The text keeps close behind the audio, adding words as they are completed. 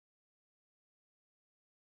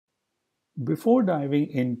Before diving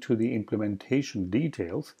into the implementation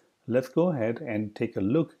details, let's go ahead and take a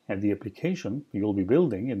look at the application you'll be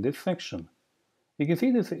building in this section. You can see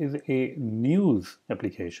this is a news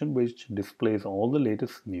application which displays all the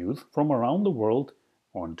latest news from around the world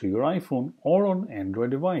onto your iPhone or on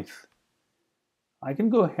Android device. I can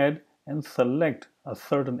go ahead and select a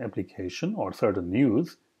certain application or certain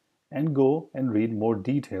news and go and read more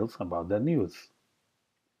details about that news.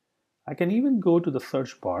 I can even go to the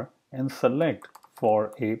search bar and select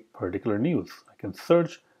for a particular news. I can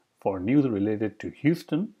search for news related to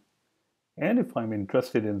Houston, and if I'm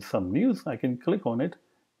interested in some news, I can click on it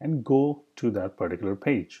and go to that particular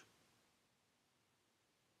page.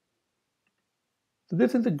 So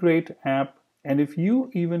this is a great app, and if you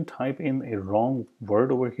even type in a wrong word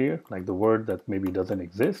over here, like the word that maybe doesn't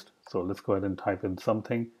exist, so let's go ahead and type in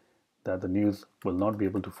something that the news will not be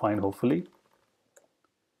able to find, hopefully,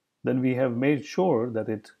 then we have made sure that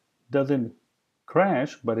it doesn't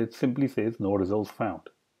crash, but it simply says no results found.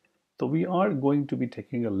 So we are going to be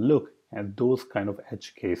taking a look at those kind of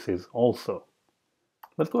edge cases also.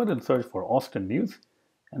 Let's go ahead and search for Austin news.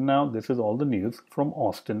 And now this is all the news from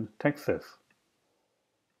Austin, Texas.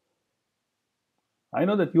 I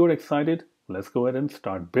know that you're excited. Let's go ahead and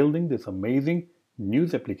start building this amazing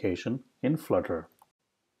news application in Flutter.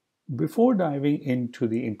 Before diving into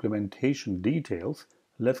the implementation details,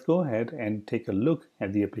 let's go ahead and take a look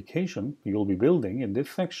at the application you'll be building in this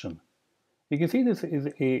section. You can see this is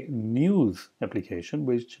a news application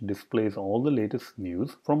which displays all the latest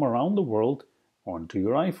news from around the world onto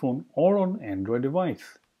your iPhone or on Android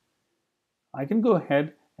device. I can go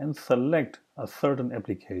ahead and select a certain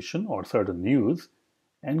application or certain news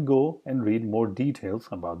and go and read more details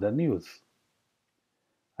about that news.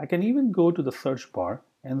 I can even go to the search bar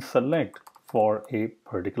and select for a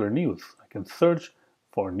particular news. I can search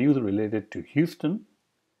for news related to Houston,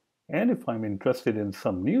 and if I'm interested in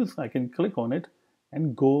some news, I can click on it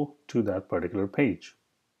and go to that particular page.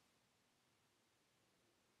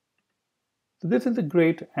 So this is a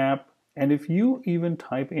great app, and if you even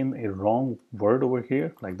type in a wrong word over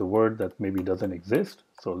here, like the word that maybe doesn't exist,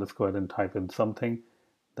 so let's go ahead and type in something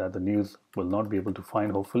that the news will not be able to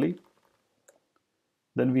find, hopefully,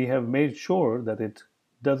 then we have made sure that it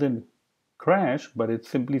doesn't crash, but it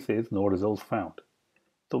simply says no results found.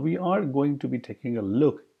 So we are going to be taking a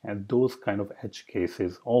look at those kind of edge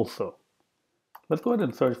cases also. Let's go ahead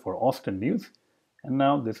and search for Austin news. And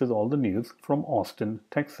now this is all the news from Austin,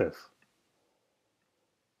 Texas.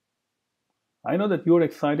 I know that you're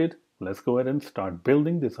excited. Let's go ahead and start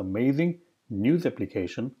building this amazing news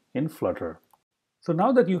application in Flutter. So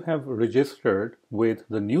now that you have registered with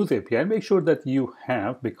the News API, make sure that you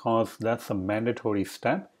have, because that's a mandatory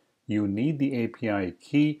step. You need the API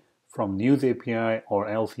key from News API, or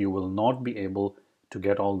else you will not be able to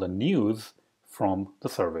get all the news from the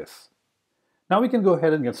service. Now we can go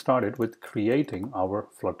ahead and get started with creating our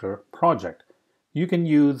Flutter project. You can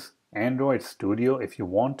use Android Studio if you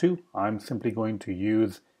want to. I'm simply going to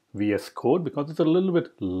use VS Code because it's a little bit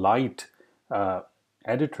light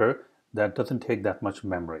editor that doesn't take that much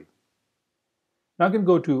memory. Now I can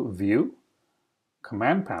go to View,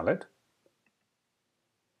 Command Palette,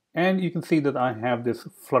 and you can see that I have this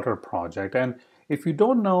Flutter project. And if you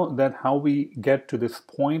don't know that how we get to this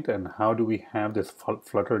point and how do we have this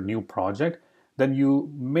Flutter new project, then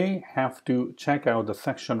you may have to check out the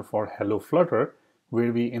section for Hello Flutter,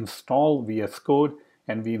 where we install VS Code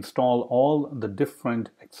and we install all the different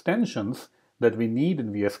extensions that we need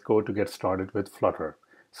in VS Code to get started with Flutter.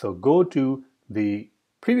 So go to the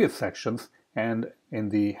previous sections, and in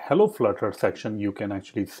the Hello Flutter section, you can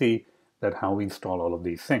actually see that how we install all of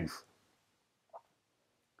these things.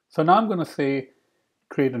 So now I'm going to say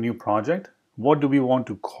create a new project. What do we want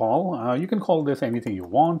to call? You can call this anything you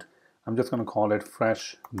want. I'm just going to call it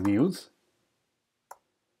Fresh News.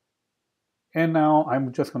 And now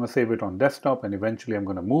I'm just going to save it on desktop, and eventually I'm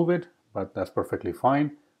going to move it, but that's perfectly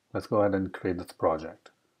fine. Let's go ahead and create this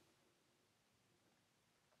project.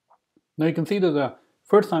 Now you can see that the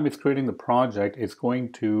first time it's creating the project, it's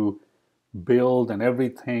going to build and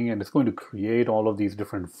everything, and it's going to create all of these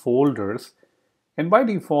different folders. And by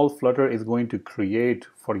default, Flutter is going to create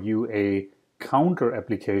for you a counter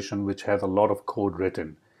application which has a lot of code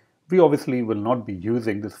written. We obviously will not be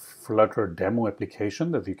using this Flutter demo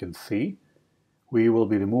application, as you can see. We will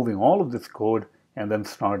be removing all of this code and then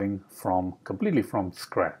starting completely from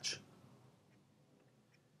scratch.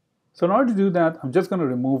 So in order to do that, I'm just going to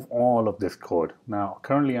remove all of this code. Now,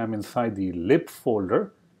 currently I'm inside the lib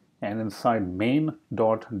folder and inside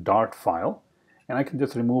main.dart file, and I can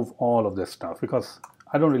just remove all of this stuff because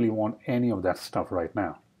I don't really want any of that stuff right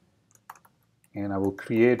now. and I will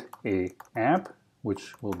create a app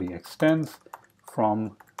which will be extends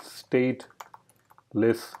from stateless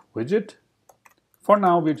widget. For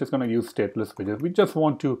now, we're just going to use stateless widget. We just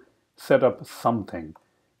want to set up something.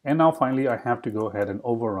 And now finally, I have to go ahead and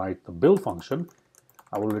override the build function.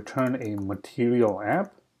 I will return a material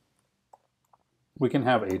app. We can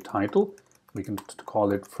have a title. We can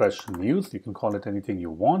call it fresh news. You can call it anything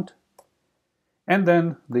you want. And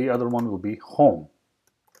then the other one will be home.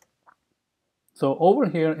 So over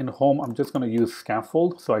here in home, I'm just going to use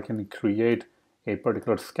scaffold so I can create a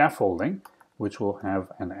particular scaffolding which will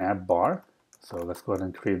have an app bar. So let's go ahead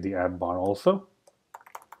and create the app bar also.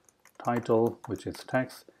 Title, which is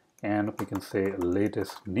text, and we can say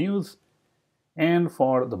latest news. And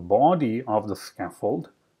for the body of the scaffold,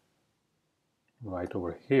 right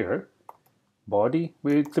over here, body,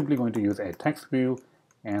 we're simply going to use a text view,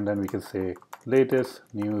 and then we can say latest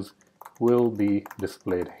news will be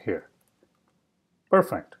displayed here.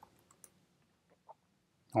 Perfect.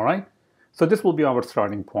 All right, so this will be our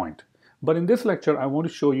starting point. But in this lecture, I want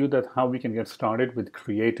to show you that how we can get started with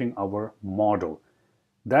creating our model.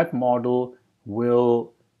 That model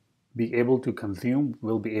will be able to consume,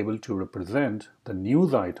 will be able to represent the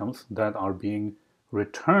news items that are being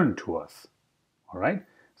returned to us. All right,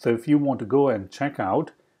 so if you want to go and check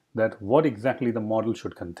out that what exactly the model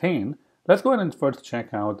should contain, let's go ahead and first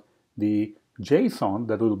check out the JSON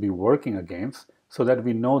that we'll be working against so that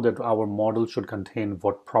we know that our model should contain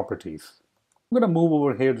what properties. I'm going to move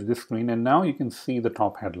over here to this screen, and now you can see the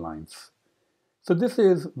top headlines. So this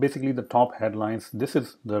is basically the top headlines. This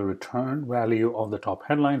is the return value of the top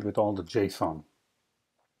headlines with all the JSON.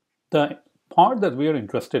 The part that we are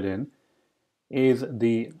interested in is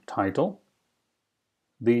the title,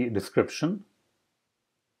 the description,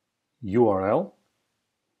 URL,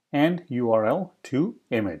 and URL to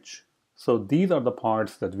image. So these are the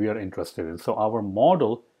parts that we are interested in. So our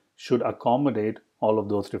model should accommodate all of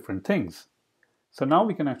those different things. So now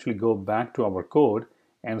we can actually go back to our code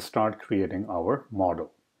and start creating our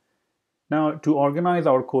model. Now, to organize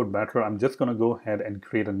our code better, I'm just going to go ahead and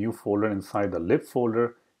create a new folder inside the lib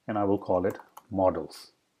folder, and I will call it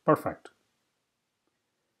models. Perfect.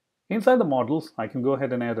 Inside the models, I can go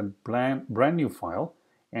ahead and add a brand new file,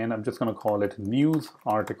 and I'm just going to call it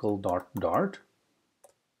newsarticle.dart.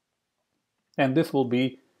 And this will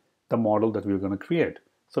be the model that we're going to create.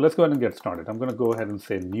 So let's go ahead and get started. I'm going to go ahead and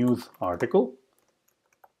say news article.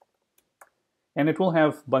 And it will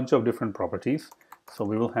have a bunch of different properties. So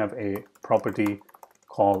we will have a property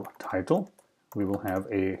called title. We will have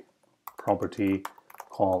a property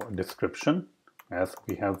called description, as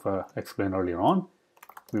we have explained earlier on.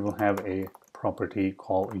 We will have a property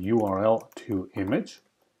called URL to image.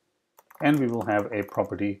 And we will have a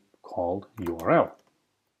property called URL.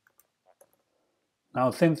 Now,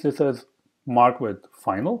 since this is marked with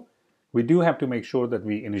final, we do have to make sure that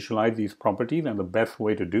we initialize these properties, and the best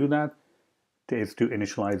way to do that is to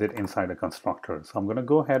initialize it inside a constructor. So I'm going to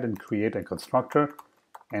go ahead and create a constructor,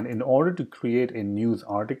 and in order to create a news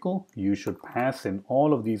article, you should pass in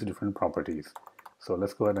all of these different properties. So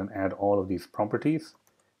let's go ahead and add all of these properties,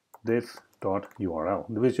 this.url,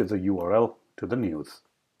 which is a URL to the news.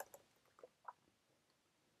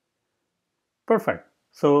 Perfect.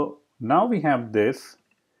 So now we have this.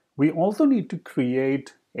 We also need to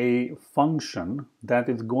create a function that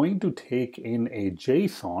is going to take in a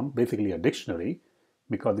JSON, basically a dictionary,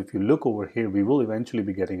 because if you look over here, we will eventually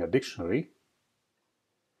be getting a dictionary,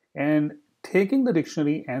 and taking the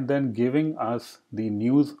dictionary and then giving us the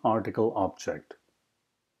news article object.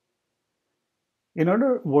 In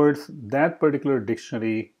other words, that particular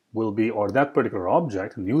dictionary will be, or that particular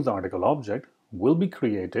object, news article object, will be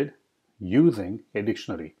created using a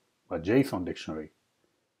dictionary, a JSON dictionary.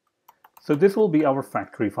 So this will be our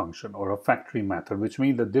factory function, or a factory method, which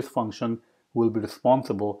means that this function will be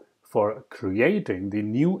responsible for creating the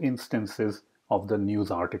new instances of the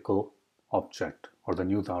news article object, or the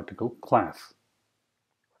news article class.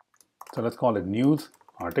 So let's call it news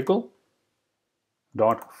article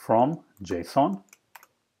dot from JSON.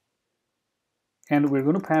 And we're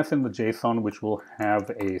going to pass in the JSON, which will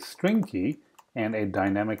have a string key and a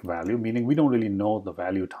dynamic value, meaning we don't really know the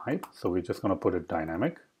value type. So we're just going to put it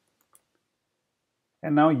dynamic.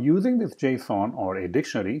 And now using this JSON or a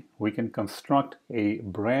dictionary, we can construct a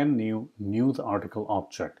brand new news article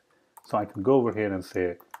object. So I can go over here and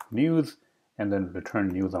say news and then return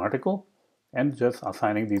news article, and just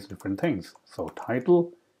assigning these different things. So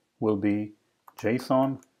title will be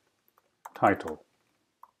JSON title.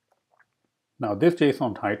 Now this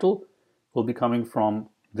JSON title will be coming from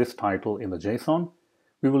this title in the JSON.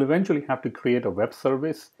 We will eventually have to create a web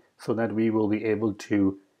service so that we will be able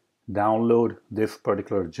to download this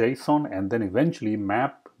particular JSON, and then eventually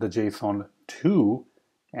map the JSON to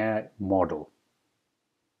a model.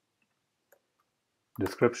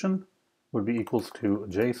 Description would be equals to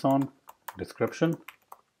JSON description.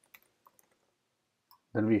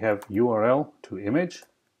 Then we have URL to image,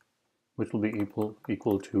 which will be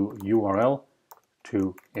equal to URL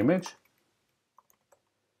to image.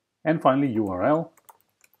 And finally URL,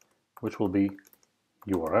 which will be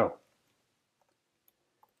URL.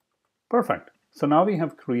 Perfect. So now we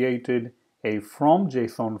have created a from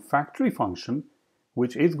JSON factory function,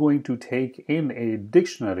 which is going to take in a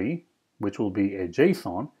dictionary, which will be a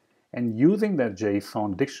JSON, and using that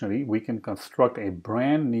JSON dictionary, we can construct a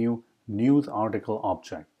brand new news article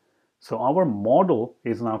object. So our model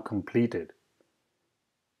is now completed.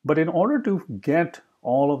 But in order to get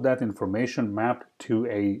all of that information mapped to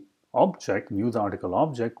a object, news article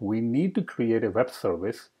object, we need to create a web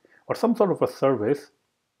service or some sort of a service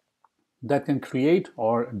that can create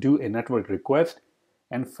or do a network request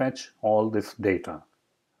and fetch all this data.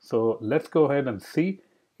 So let's go ahead and see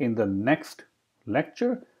in the next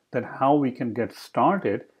lecture that how we can get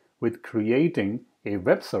started with creating a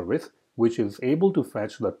web service which is able to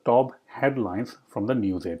fetch the top headlines from the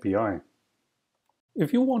News API.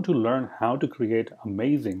 If you want to learn how to create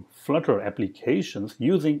amazing Flutter applications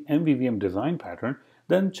using MVVM design pattern,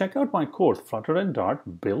 then check out my course Flutter and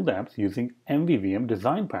Dart Build Apps using MVVM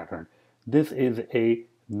design pattern. This is a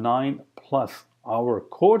 9+ hour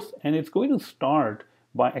course, and it's going to start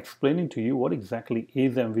by explaining to you what exactly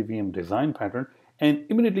is MVVM design pattern, and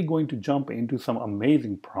immediately going to jump into some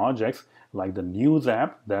amazing projects like the News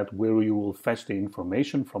app, that where you will fetch the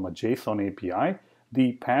information from a JSON API,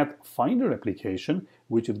 the Pathfinder application,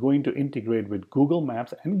 which is going to integrate with Google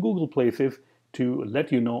Maps and Google Places to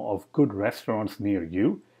let you know of good restaurants near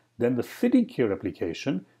you, then the City Care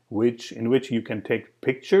application, in which you can take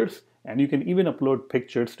pictures and you can even upload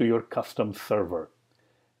pictures to your custom server.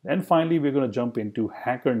 And finally, we're going to jump into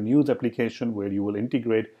Hacker News application, where you will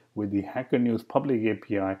integrate with the Hacker News public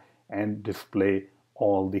API and display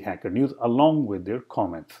all the Hacker News along with their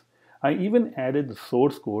comments. I even added the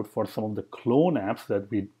source code for some of the clone apps that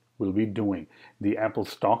we will be doing. The Apple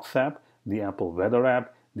Stocks app, the Apple Weather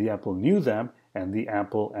app, the Apple News app, and the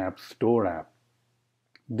Apple App Store app.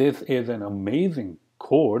 This is an amazing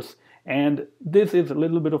course, and this is a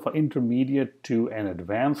little bit of an intermediate to an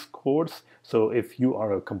advanced course. So if you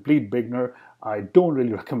are a complete beginner, I don't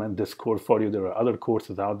really recommend this course for you. There are other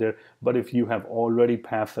courses out there, but if you have already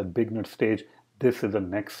passed that beginner stage, this is the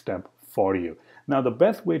next step for you. Now, the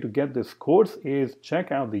best way to get this course is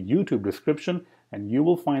check out the YouTube description, and you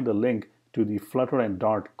will find the link to the Flutter and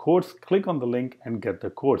Dart course. Click on the link and get the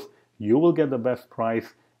course. You will get the best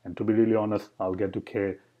price, and to be really honest, I'll get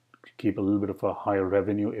to keep a little bit of a higher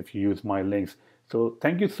revenue if you use my links. So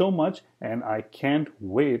thank you so much, and I can't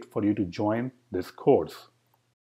wait for you to join this course.